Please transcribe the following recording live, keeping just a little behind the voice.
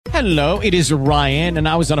Hello, it is Ryan, and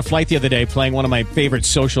I was on a flight the other day playing one of my favorite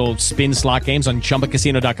social spin slot games on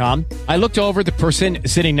ChumbaCasino.com. I looked over at the person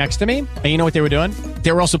sitting next to me, and you know what they were doing?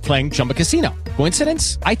 They were also playing Chumba Casino.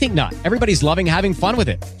 Coincidence? I think not. Everybody's loving having fun with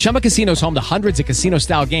it. Chumba Casino is home to hundreds of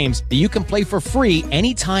casino-style games that you can play for free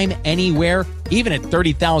anytime, anywhere, even at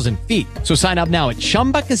 30,000 feet. So sign up now at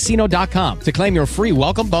ChumbaCasino.com to claim your free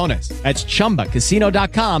welcome bonus. That's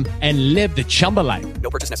ChumbaCasino.com and live the Chumba life.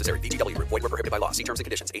 No purchase necessary. VGW. Void were prohibited by law. See terms and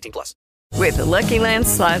conditions. 18+. With the Lucky Land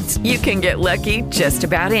Slots, you can get lucky just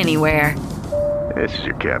about anywhere. This is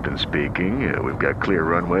your captain speaking. We've got clear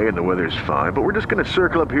runway and the weather's fine, but we're just going to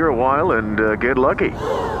circle up here a while and get lucky.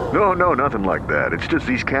 No, nothing like that. It's just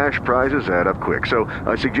these cash prizes add up quick. So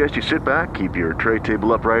I suggest you sit back, keep your tray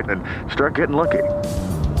table upright, and start getting lucky.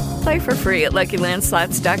 Play for free at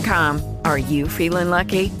LuckyLandSlots.com. Are you feeling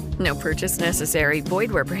lucky? No purchase necessary.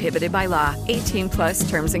 Void where prohibited by law. 18+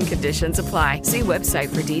 terms and conditions apply. See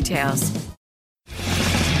website for details.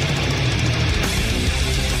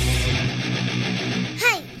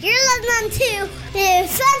 Hi, you're listening to The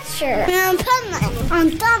Adventure in Puntland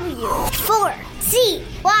on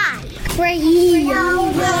W4CY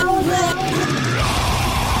Radio.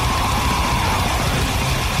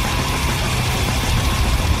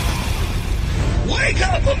 Wake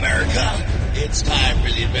up, America! It's time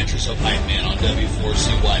for the Adventures of Hype Man on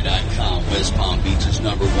W4CY.com, West Palm Beach's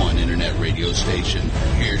 #1 internet radio station.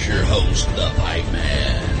 Here's your host, the Hype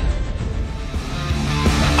Man.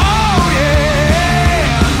 Oh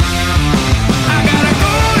yeah, I got a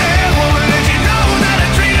golden woman that you know that I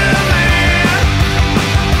treat her man.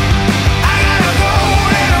 I got a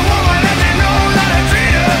golden woman that you know that I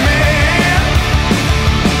treat her man.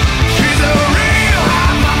 She's a real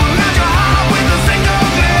hot mama, got your heart with a single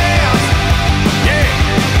glance.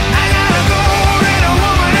 Yeah, I got a golden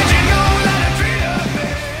woman that you know that I treat her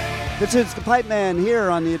man. This is the Pipe Man here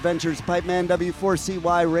on the Adventures of Pipe Man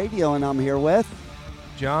W4CY Radio, and I'm here with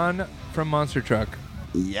John from Monster Truck.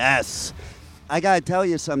 Yes. I got to tell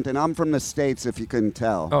you something. I'm from the States, if you couldn't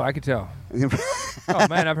tell. Oh, I could tell. Oh,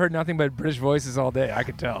 man, I've heard nothing but British voices all day. I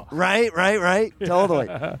could tell. Right. Totally.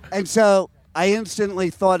 And so I instantly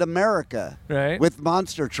thought America with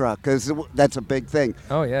Monster Truck, because that's a big thing.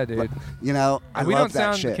 Oh, yeah, dude. But, you know, I we love don't that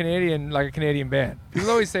sound shit. Canadian like a Canadian band.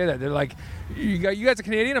 People always say that. They're like, you guys are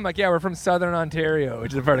Canadian? I'm like, yeah, we're from Southern Ontario,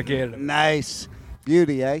 which is a part of Canada. Nice.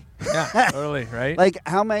 Beauty, eh? Yeah, totally, right? Like,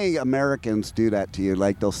 how many Americans do that to you?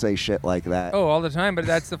 Like, they'll say shit like that. Oh, all the time, but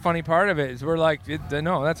that's the funny part of it, is we're like,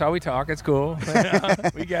 no, that's how we talk. It's cool.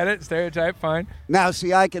 We get it. Stereotype, fine. Now,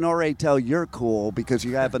 see, I can already tell you're cool because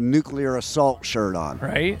you have a nuclear assault shirt on.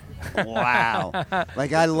 Right? Wow.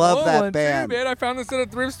 Like, I love that band. Too, man. I found this at a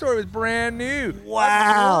thrift store. It was brand new.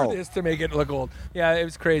 Wow. I wore this to make it look old. Yeah, it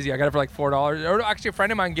was crazy. I got it for like $4. Or actually, a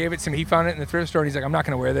friend of mine gave it to me. He found it in the thrift store, and he's like, I'm not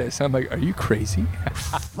going to wear this. I'm like, are you crazy?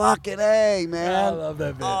 Fucking A, man. I love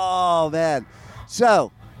that band. Oh, man.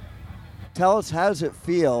 So, tell us, how does it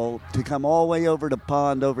feel to come all the way over the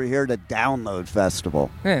pond over here to Download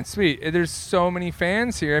Festival? Man, sweet. There's so many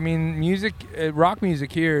fans here. I mean, music, rock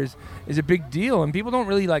music here is a big deal, and people don't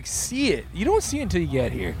really, like, see it. You don't see it until you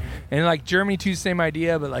get here. And, like, Germany, too, same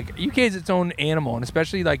idea, but, like, UK is its own animal, and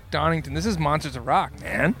especially, like, Donington. This is Monsters of Rock,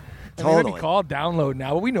 man. Totally. It'll be called Download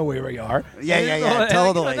now, but we know where we are. Yeah,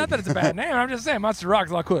 totally. Not that it's a bad name. I'm just saying, Monster Rock's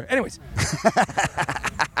a lot cooler. Anyways.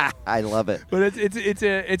 I love it. But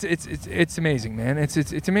it's amazing, man.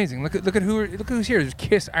 It's amazing. Look at who's here. There's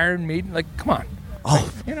Kiss, Iron Maiden. Like, come on.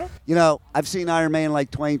 Oh, you know, I've seen Iron Maiden like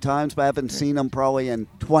 20 times, but I haven't seen them probably in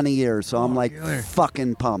 20 years. So I'm like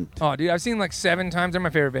fucking pumped. Oh, dude, I've seen like 7 times. They're my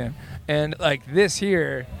favorite band, and like this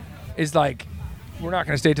here is like. We're not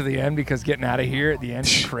going to stay to the end because getting out of here at the end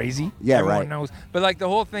is crazy. Yeah, Everyone right. knows. But like the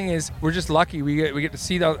whole thing is, we're just lucky. We get to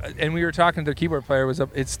see that. And we were talking to the keyboard player.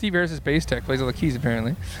 It's Steve Harris's bass tech, plays all the keys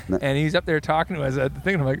apparently. No. And he's up there talking to us at the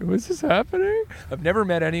thing. And I'm like, what's this happening? I've never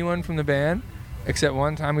met anyone from the band except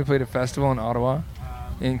one time we played a festival in Ottawa,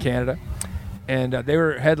 in Canada, and they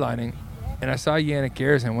were headlining. And I saw Yannick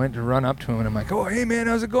Gers and went to run up to him, and I'm like, oh, hey man,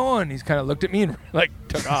 how's it going? He's kind of looked at me and like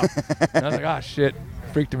took off. And I was like, oh shit,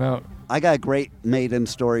 freaked him out. I got a great Maiden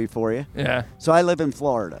story for you. Yeah. So I live in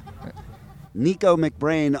Florida. Nico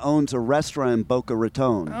McBrain owns a restaurant in Boca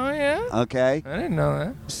Raton. Oh, yeah? Okay? I didn't know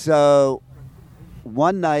that. So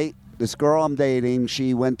one night, this girl I'm dating,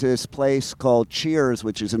 she went to this place called Cheers,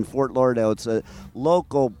 which is in Fort Lauderdale. It's a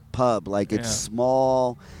local pub. Like, it's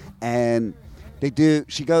small. And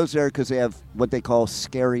she goes there because they have what they call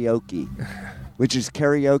karaoke, which is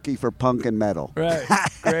karaoke for punk and metal. Right.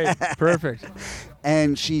 Great. Perfect.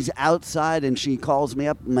 And she's outside, and she calls me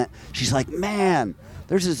up. She's like, man,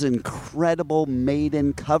 there's this incredible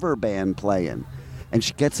Maiden cover band playing. And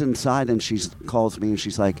she gets inside and she calls me and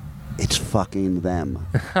she's like, it's fucking them.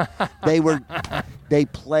 They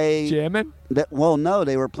played. Jamming? Well, no,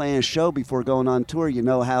 they were playing a show before going on tour. You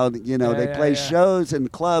know how, they play shows in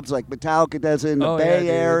clubs like Metallica does in the Bay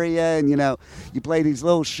Area. And, you play these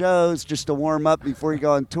little shows just to warm up before you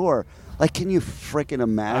go on tour. Like, can you freaking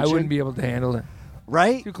imagine? I wouldn't be able to handle it.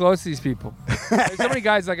 Right? Too close to these people. There's so many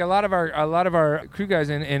guys, like a lot of our crew guys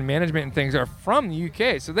in management and things are from the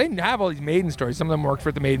UK, so they have all these Maiden stories. Some of them work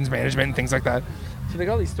for the Maiden's management and things like that. So they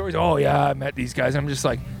got all these stories. Oh yeah, I met these guys. I'm just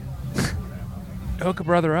like, hook a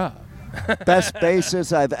brother up. Best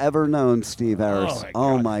bassist I've ever known, Steve Harris.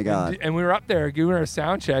 Oh my God. And we were up there doing our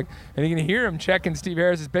sound check, and you can hear him checking Steve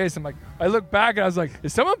Harris's bass. I'm like, I look back and I was like,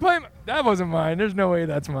 is someone playing? That wasn't mine. There's no way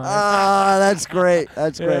that's mine. Ah, that's great.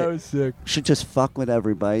 That's great. Yeah, it was sick. Should just fuck with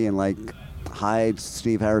everybody and hide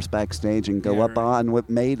Steve Harris backstage and go up on with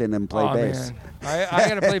Maiden and play bass. Man. I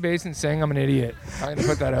gotta play bass and sing. I'm an idiot. I'm gonna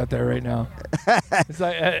put that out there right now. It's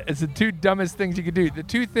like it's the two dumbest things you could do. The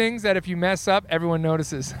two things that if you mess up, everyone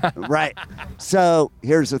notices. Right. So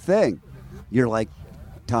here's the thing, you're like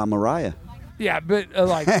Tom Araya. Yeah, but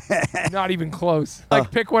not even close.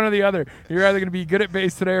 Pick one or the other. You're either gonna be good at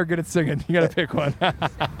bass today or good at singing. You gotta pick one.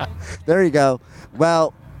 There you go.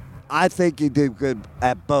 Well, I think you do good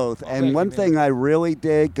at both. And one thing I really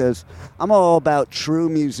dig, because I'm all about true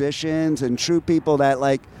musicians and true people that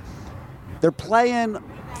they're playing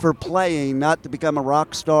for playing, not to become a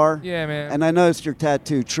rock star. Yeah, man. And I noticed your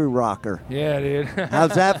tattoo, True Rocker. Yeah, dude.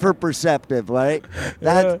 How's that for perceptive, right?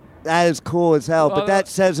 That is cool as hell, but that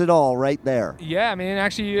says it all right there. Yeah, man.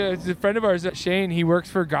 Actually, it's a friend of ours, Shane, he works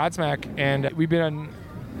for Godsmack, and we've been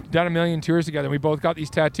done a million tours together. We both got these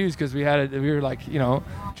tattoos because we were like,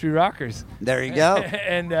 true rockers. There you go.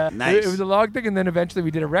 And nice. It was a long thing, and then eventually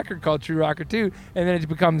we did a record called True Rocker 2, and then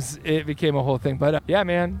it became a whole thing. But yeah,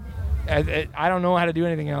 man, I don't know how to do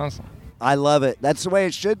anything else. I love it. That's the way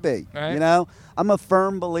it should be. Right? I'm a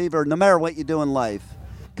firm believer, no matter what you do in life,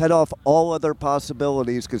 cut off all other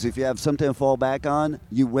possibilities, because if you have something to fall back on,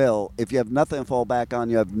 you will. If you have nothing to fall back on,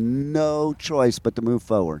 you have no choice but to move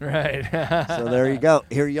forward. Right. So there you go.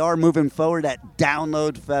 Here you are moving forward at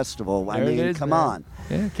Download Festival. Come on.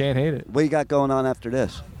 Yeah, can't hate it. What you got going on after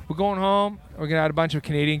this? We're going home. We're going to add a bunch of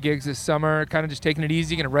Canadian gigs this summer, kind of just taking it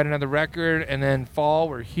easy, going to write another record, and then fall,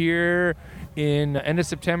 we're here in end of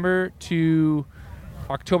September to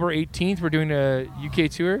October 18th, we're doing a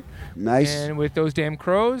UK tour. Nice. And with Those Damn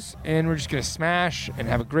Crows, and we're just going to smash and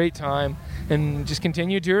have a great time and just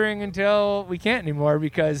continue touring until we can't anymore,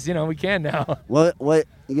 because, we can now. Well,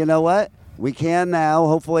 you know what? We can now.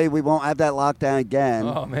 Hopefully we won't have that lockdown again.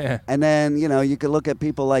 Oh, man. And then, you could look at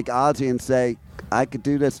people like Ozzy and say, I could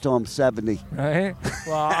do this till I'm 70. Right?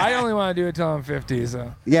 Well, I only want to do it till I'm 50,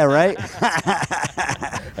 so. Yeah, right?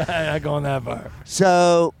 I'm not going that far.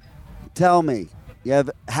 So, tell me,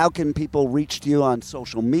 how can people reach to you on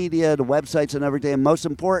social media, the websites and everything? And most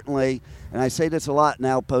importantly, and I say this a lot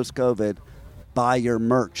now post-COVID, buy your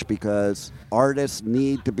merch, because artists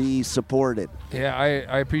need to be supported. Yeah,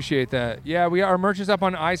 I appreciate that. Yeah, our merch is up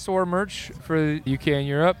on iSoar merch for the UK and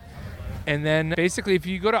Europe. And then basically, if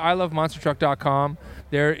you go to ilovemonstertruck.com,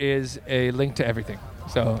 there is a link to everything.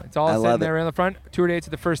 So it's all sitting there in the front. Tour dates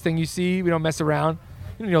are the first thing you see. We don't mess around.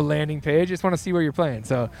 Landing page. Just want to see where you're playing.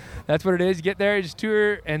 So that's what it is. You get there, you just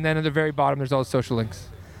tour, and then at the very bottom, there's all the social links.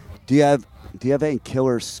 Do you have any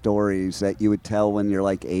killer stories that you would tell when you're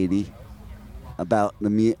like 80 about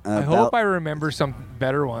the I hope I remember some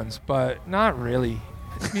better ones, but not really.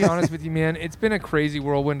 To be honest with you, man, it's been a crazy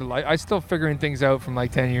whirlwind of life. I'm still figuring things out from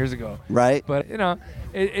like 10 years ago. Right. But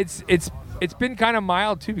it's been kind of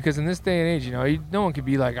mild too, because in this day and age, no one could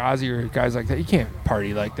be like Ozzy or guys like that. You can't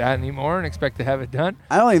party like that anymore and expect to have it done.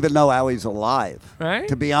 I don't even know how he's alive. Right.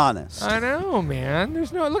 To be honest. I know, man.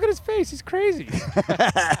 Look at his face. He's crazy.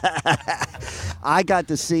 I got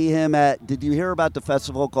to see him did you hear about the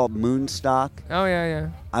festival called Moonstock? Oh, yeah.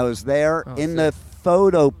 I was there in the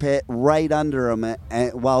photo pit right under him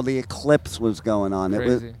while the eclipse was going on.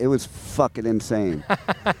 Crazy. It was fucking insane.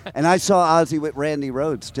 And I saw Ozzy with Randy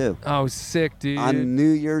Rhoads too. Oh, sick, dude. On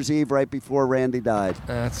New Year's Eve, right before Randy died.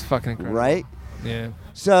 That's fucking incredible. Right? Yeah.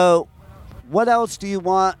 So, what else do you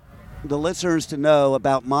want the listeners to know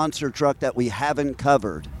about Monster Truck that we haven't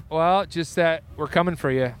covered? Well, just that we're coming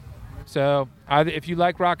for you. So, if you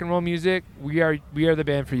like rock and roll music, we are the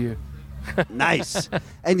band for you. Nice.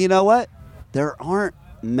 And you know what? There aren't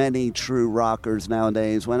many true rockers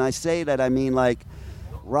nowadays. When I say that, I mean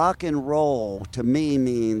rock and roll to me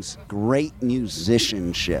means great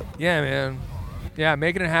musicianship. Yeah, man. Yeah,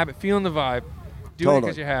 making it happen, feeling the vibe. Do it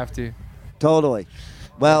because you have to. Totally.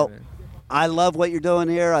 Well, I love what you're doing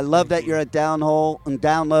here. I love that you're at Downhole and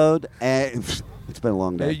Download. And it's been a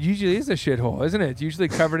long day. It usually is a shithole, isn't it? It's usually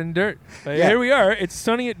covered in dirt. Like, Yeah. Here we are. It's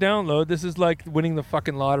sunny at Download. This is like winning the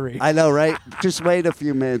fucking lottery. I know, right? Just wait a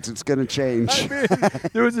few minutes. It's going to change. I mean,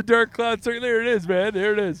 there was a dark cloud circle. There it is, man.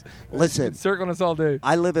 There it is. Listen. It's circling us all day.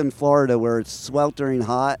 I live in Florida where it's sweltering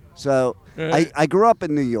hot. So Right. I grew up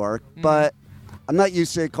in New York, but I'm not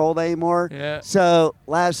used to the cold anymore. Yeah. So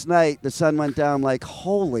last night the sun went down. I'm like,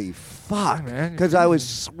 holy fuck. Yeah, man, Because I was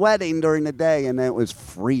sweating during the day and it was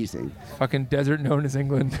freezing. Fucking desert known as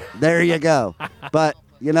England. There you go. But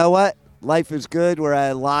you know what? Life is good. We're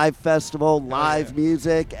at a live festival, live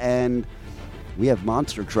music, and we have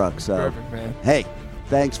monster trucks. So, Perfect, man. hey,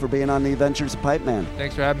 thanks for being on the Adventures of Pipe Man.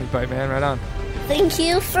 Thanks for having me, Pipe Man. Right on. Thank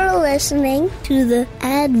you for listening to the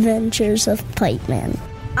Adventures of Pipe Man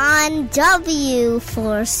on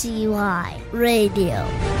W4CY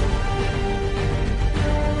Radio.